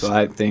on. So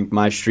I think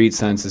my street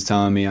sense is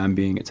telling me I'm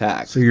being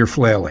attacked. So you're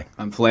flailing.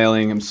 I'm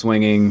flailing. I'm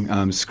swinging.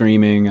 I'm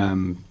screaming.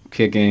 I'm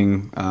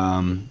kicking.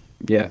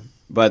 Yeah.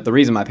 But the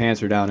reason my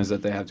pants are down is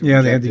that they have to.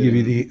 Yeah, they have to give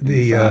you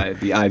the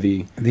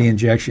IV, the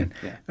injection.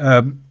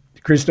 Yeah.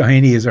 Chris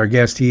Doherty is our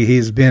guest. He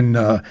has been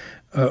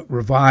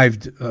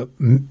revived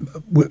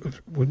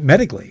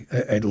medically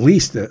at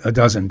least a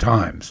dozen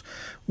times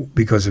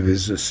because of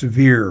his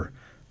severe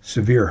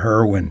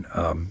heroin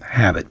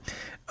habit.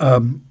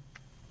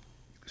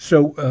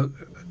 So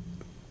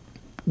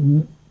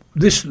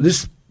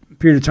this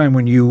period of time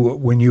when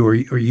you are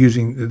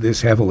using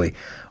this heavily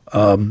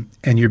and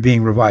you're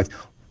being revived.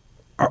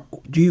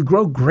 Do you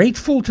grow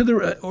grateful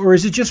to or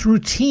is it just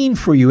routine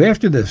for you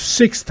after the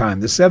 6th time,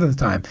 the 7th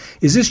time?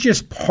 Is this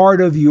just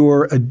part of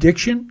your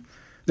addiction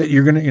that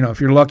you're going to, if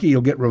you're lucky,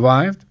 you'll get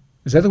revived?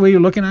 Is that the way you're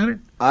looking at it?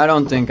 I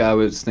don't think I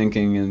was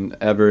thinking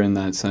ever in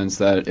that sense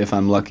that if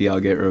I'm lucky, I'll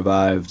get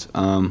revived.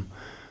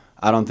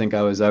 I don't think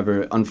I was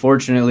ever,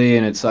 unfortunately,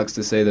 and it sucks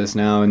to say this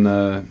now in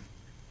the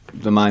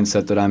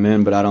mindset that I'm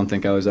in, but I don't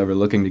think I was ever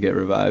looking to get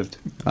revived.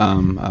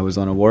 I was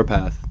on a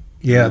warpath.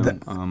 Yeah.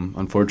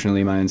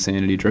 Unfortunately, my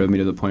insanity drove me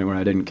to the point where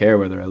I didn't care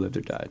whether I lived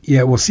or died.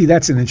 Yeah, well, see,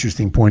 that's an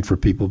interesting point for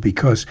people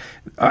because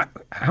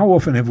how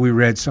often have we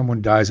read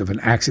someone dies of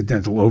an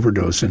accidental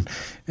overdose? And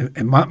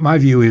my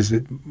view is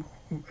that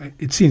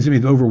it seems to me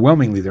that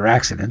overwhelmingly they're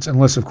accidents,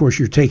 unless, of course,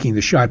 you're taking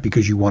the shot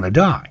because you want to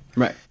die.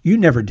 Right. You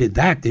never did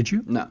that, did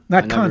you? No.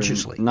 Not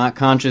consciously. Not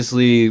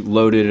consciously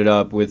loaded it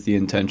up with the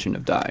intention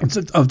of dying.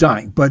 Of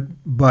dying.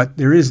 But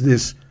there is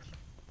this,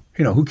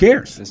 who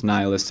cares? This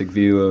nihilistic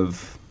view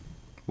of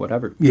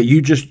whatever. Yeah,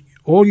 you just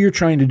all you're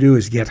trying to do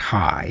is get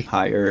high.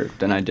 Higher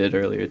than I did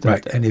earlier that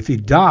Right. day. And if you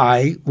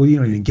die, well, you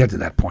don't even get to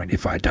that point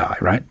if I die,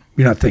 right?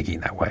 You're not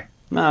thinking that way.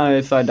 No,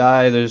 if I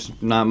die, there's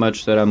not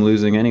much that I'm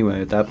losing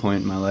anyway at that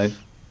point in my life,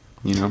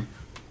 you know?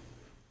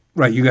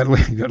 Right. You got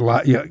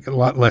a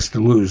lot less to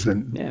lose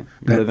than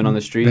Living on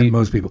the street. than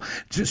most people.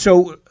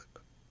 So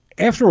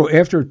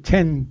after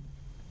 10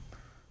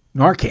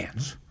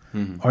 Narcans,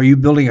 are you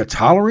building a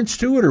tolerance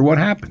to it, or what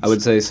happens? I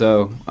would say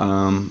so.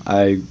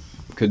 I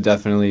could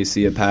definitely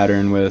see a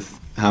pattern with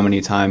how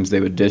many times they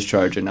would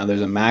discharge it. Now,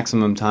 there's a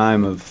maximum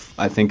time of,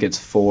 I think it's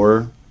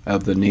 4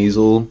 of the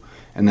nasal,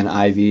 and then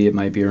IV, it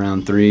might be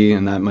around 3,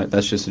 and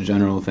that's just a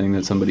general thing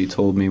that somebody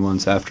told me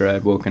once after I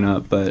had woken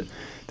up. But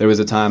there was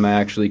a time I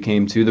actually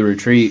came to the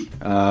retreat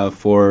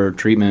for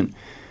treatment.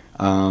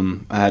 I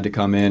had to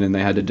come in, and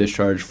they had to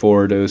discharge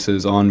 4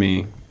 doses on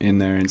me in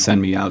there and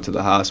send me out to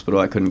the hospital.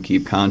 I couldn't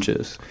keep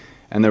conscious.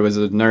 And there was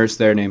a nurse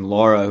there named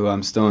Laura, who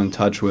I'm still in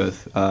touch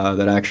with,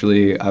 that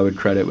actually I would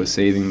credit with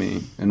saving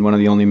me. And one of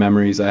the only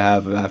memories I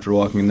have after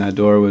walking in that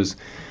door was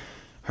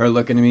her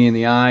looking at me in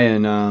the eye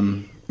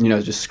and,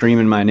 just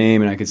screaming my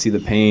name, and I could see the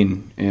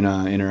pain in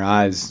her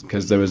eyes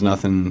because there was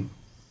nothing.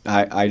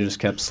 I just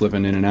kept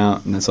slipping in and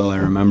out, and that's all I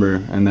remember.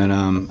 And then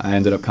I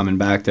ended up coming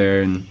back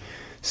there and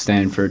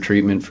staying for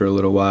treatment for a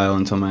little while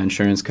until my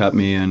insurance cut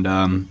me. And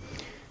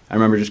I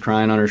remember just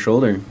crying on her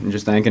shoulder and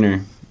just thanking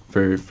her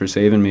for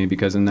saving me,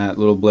 because in that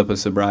little blip of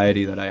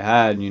sobriety that I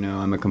had,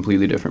 I'm a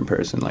completely different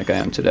person like I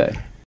am today.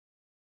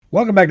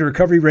 Welcome back to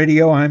Recovery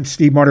Radio. I'm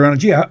Steve Martirano.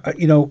 Gee,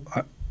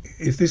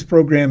 if this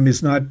program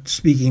is not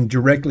speaking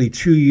directly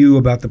to you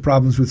about the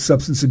problems with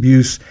substance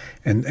abuse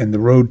and the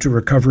road to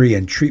recovery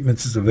and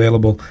treatments is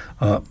available,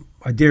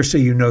 I dare say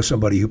you know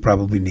somebody who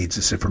probably needs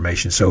this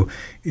information. So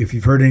if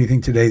you've heard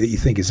anything today that you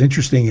think is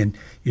interesting and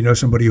you know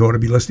somebody who ought to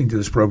be listening to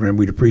this program,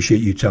 we'd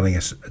appreciate you telling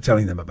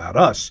them about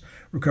us.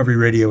 Recovery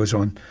Radio is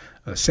on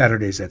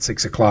Saturdays at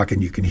 6 o'clock,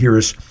 and you can hear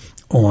us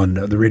on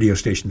the radio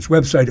station's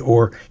website,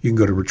 or you can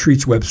go to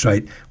Retreat's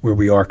website where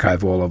we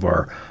archive all of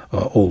our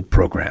old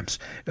programs.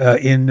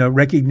 In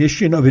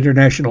recognition of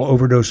International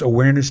Overdose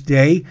Awareness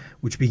Day,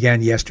 which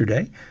began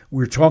yesterday,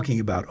 we're talking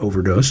about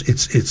overdose.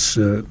 It's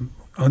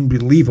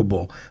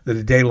unbelievable that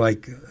a day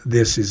like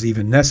this is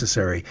even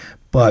necessary,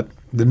 but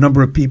the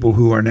number of people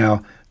who are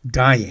now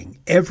dying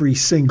every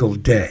single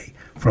day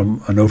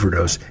from an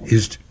overdose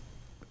is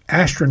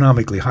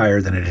astronomically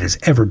higher than it has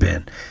ever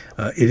been.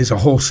 It is a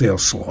wholesale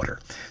slaughter.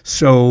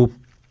 So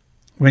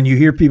when you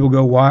hear people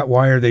go,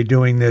 why are they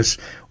doing this?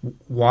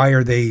 Why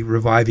are they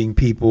reviving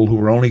people who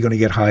are only going to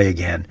get high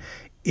again?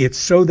 It's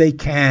so they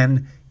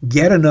can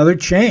get another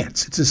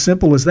chance. It's as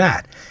simple as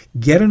that.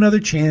 Get another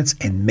chance,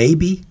 and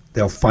maybe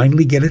they'll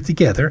finally get it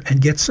together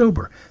and get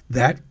sober.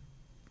 That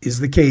is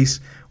the case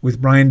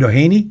with Brian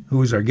Doherty,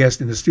 who is our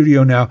guest in the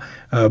studio now.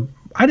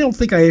 I don't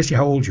think I asked you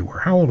how old you were.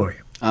 How old are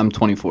you? I'm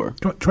 24.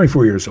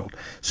 24 years old.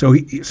 So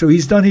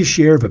he's done his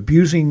share of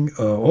abusing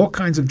all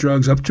kinds of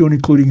drugs, up to and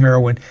including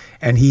heroin,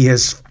 and he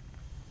has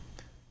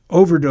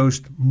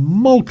overdosed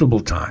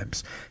multiple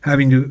times,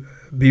 having to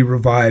be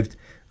revived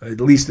at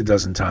least a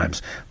dozen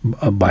times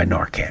by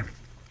Narcan.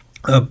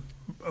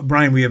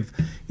 Brian, we have,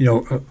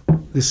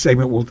 this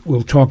segment,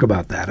 we'll talk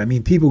about that. I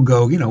mean, people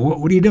go,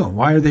 what are you doing?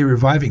 Why are they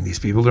reviving these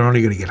people? They're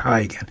only going to get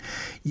high again.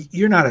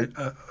 You're not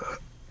a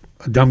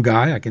dumb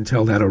guy. I can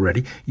tell that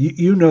already.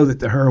 You know that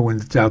the heroin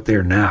that's out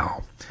there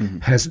now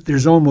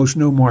there's almost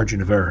no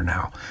margin of error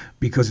now,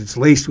 because it's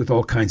laced with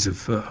all kinds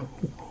of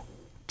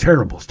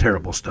terrible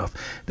stuff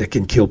that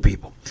can kill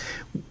people.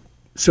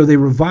 So they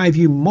revive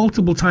you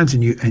multiple times,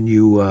 and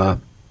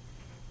you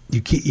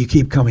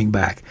keep coming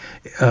back.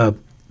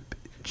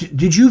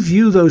 Did you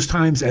view those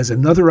times as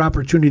another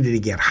opportunity to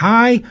get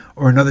high,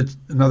 or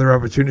another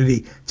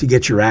opportunity to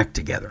get your act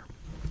together?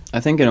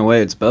 I think in a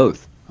way it's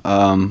both.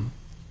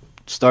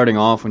 Starting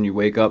off, when you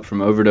wake up from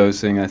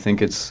overdosing, I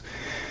think it's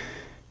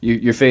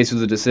you're faced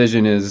with a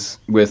decision is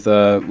with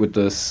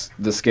the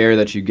scare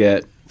that you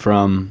get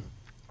from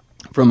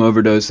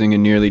overdosing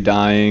and nearly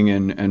dying,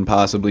 and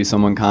possibly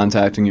someone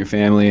contacting your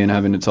family and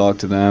having to talk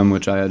to them,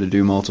 which I had to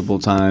do multiple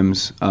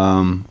times.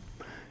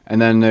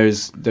 And then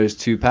there's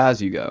 2 paths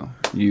you go.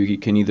 You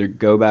can either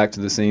go back to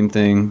the same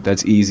thing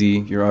that's easy.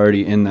 You're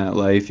already in that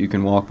life. You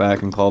can walk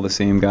back and call the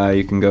same guy.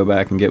 You can go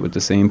back and get with the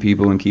same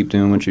people and keep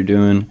doing what you're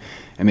doing,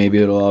 and maybe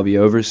it'll all be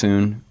over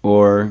soon.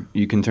 Or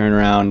you can turn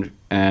around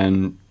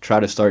and try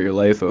to start your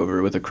life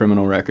over with a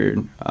criminal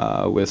record,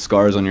 with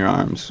scars on your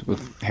arms,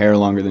 with hair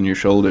longer than your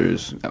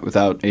shoulders,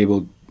 without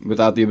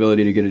the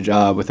ability to get a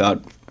job,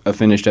 without a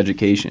finished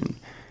education,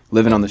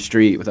 living on the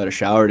street without a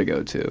shower to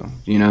go to.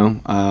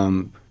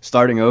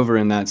 Starting over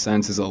in that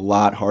sense is a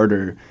lot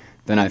harder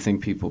than I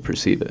think people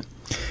perceive it.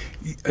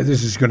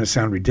 This is going to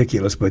sound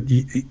ridiculous, but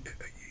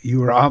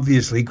you are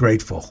obviously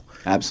grateful.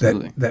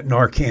 Absolutely. That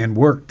Narcan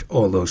worked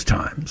all those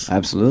times.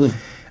 Absolutely.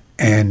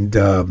 And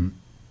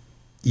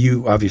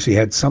you obviously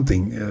had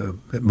something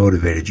that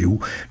motivated you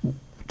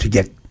to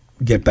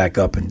get back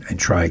up and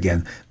try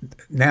again.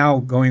 Now,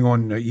 going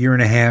on a year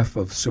and a half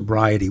of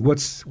sobriety,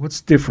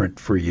 what's different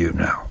for you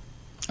now?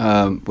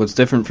 What's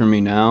different for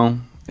me now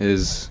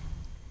is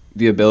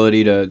the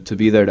ability to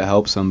be there to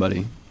help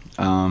somebody.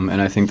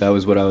 And I think that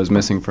was what I was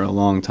missing for a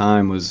long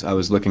time. Was I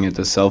was looking at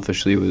this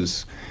selfishly.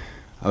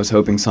 I was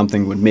hoping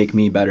something would make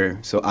me better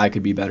so I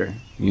could be better,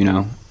 you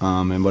know.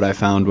 And what I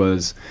found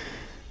was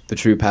the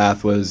true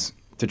path was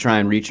to try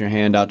and reach your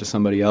hand out to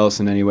somebody else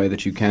in any way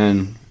that you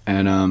can.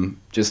 And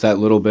just that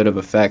little bit of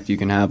effect you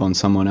can have on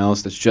someone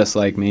else that's just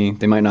like me.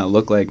 They might not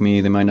look like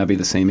me. They might not be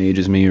the same age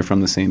as me or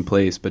from the same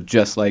place, but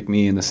just like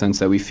me in the sense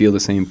that we feel the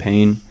same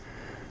pain.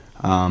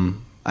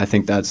 I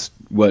think that's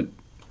what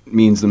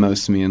means the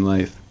most to me in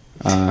life.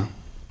 I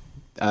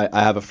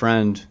have a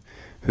friend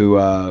who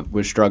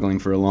was struggling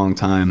for a long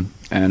time,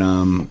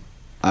 and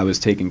I was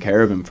taking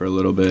care of him for a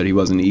little bit. He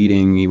wasn't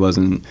eating, he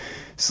wasn't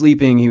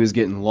sleeping, he was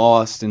getting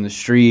lost in the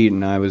street,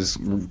 and I was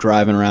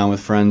driving around with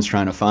friends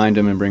trying to find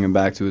him and bring him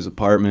back to his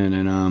apartment.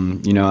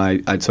 And you know,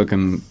 I took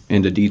him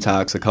into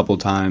detox a couple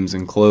times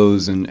and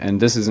clothes, and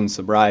this is in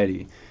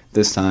sobriety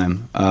this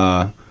time.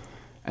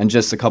 And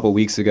just a couple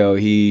weeks ago,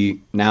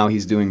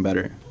 he's doing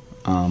better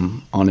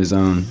on his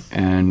own.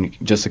 And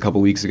just a couple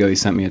weeks ago, he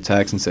sent me a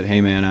text and said, "Hey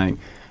man,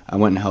 I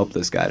went and helped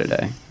this guy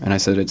today." And I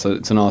said, it's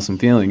an awesome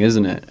feeling,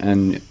 isn't it?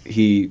 And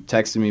he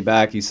texted me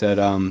back. He said,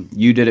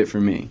 "You did it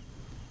for me."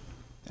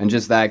 And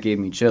just that gave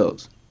me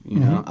chills. You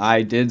know,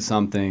 I did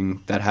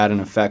something that had an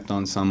effect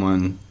on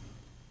someone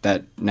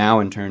that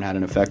now in turn had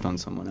an effect on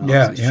someone else.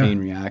 Yeah, It's chain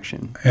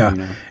reaction. Yeah. You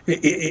know?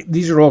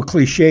 These are all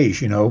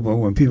cliches, you know, but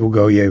when people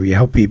go, yeah, you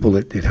help people,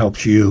 it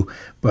helps you,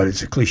 but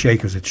it's a cliche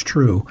because it's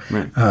true.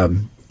 Right.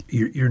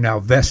 You're now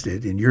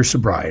vested in your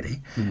sobriety,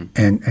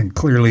 and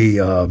clearly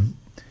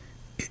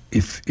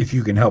if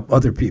you can help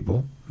other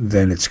people,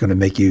 then it's going to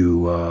make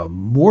you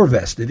more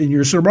vested in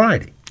your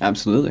sobriety.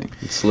 Absolutely.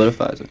 It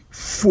solidifies it.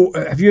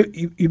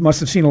 You must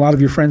have seen a lot of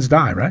your friends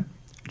die, right?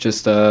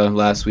 Just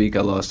last week,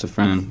 I lost a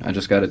friend. I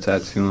just got a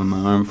tattoo on my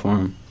arm for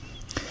him.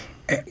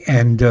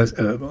 And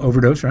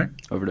overdose, right?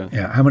 Overdose.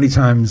 Yeah. How many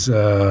times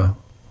were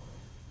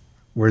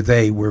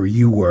they where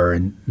you were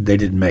and they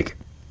didn't make it?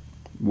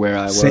 Where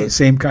I was?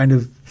 Same kind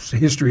of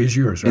history as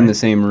yours, right? In the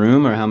same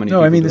room, or how many No,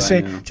 people I mean do the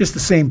same, know? just the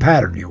same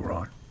pattern you were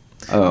on.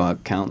 Oh,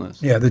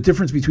 countless. Yeah, the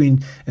difference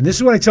between, and this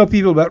is what I tell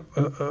people about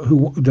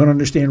who don't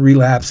understand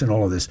relapse and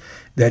all of this,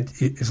 that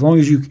as long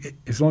as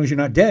you're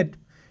not dead,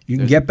 you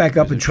can get back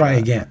up and try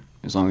again.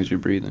 As long as you're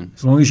breathing.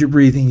 As long as you're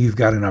breathing, you've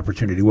got an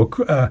opportunity. Well,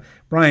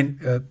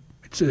 Brian,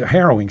 it's a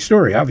harrowing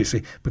story,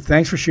 obviously, but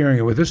thanks for sharing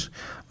it with us,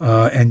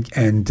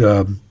 and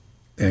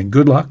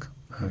good luck,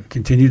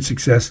 continued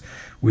success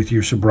with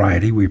your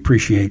sobriety. We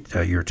appreciate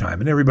your time,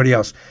 and everybody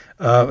else.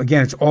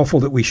 Again, it's awful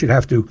that we should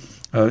have to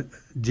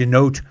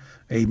denote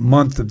a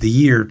month of the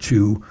year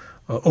to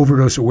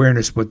overdose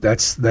awareness, but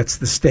that's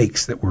the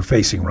stakes that we're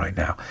facing right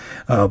now.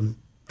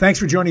 Thanks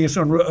for joining us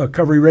on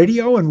Recovery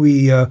Radio, and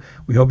we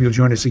hope you'll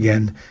join us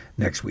again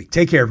next week.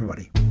 Take care,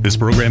 everybody. This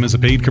program is a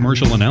paid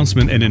commercial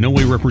announcement and in no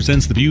way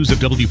represents the views of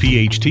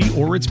WPHT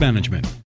or its management.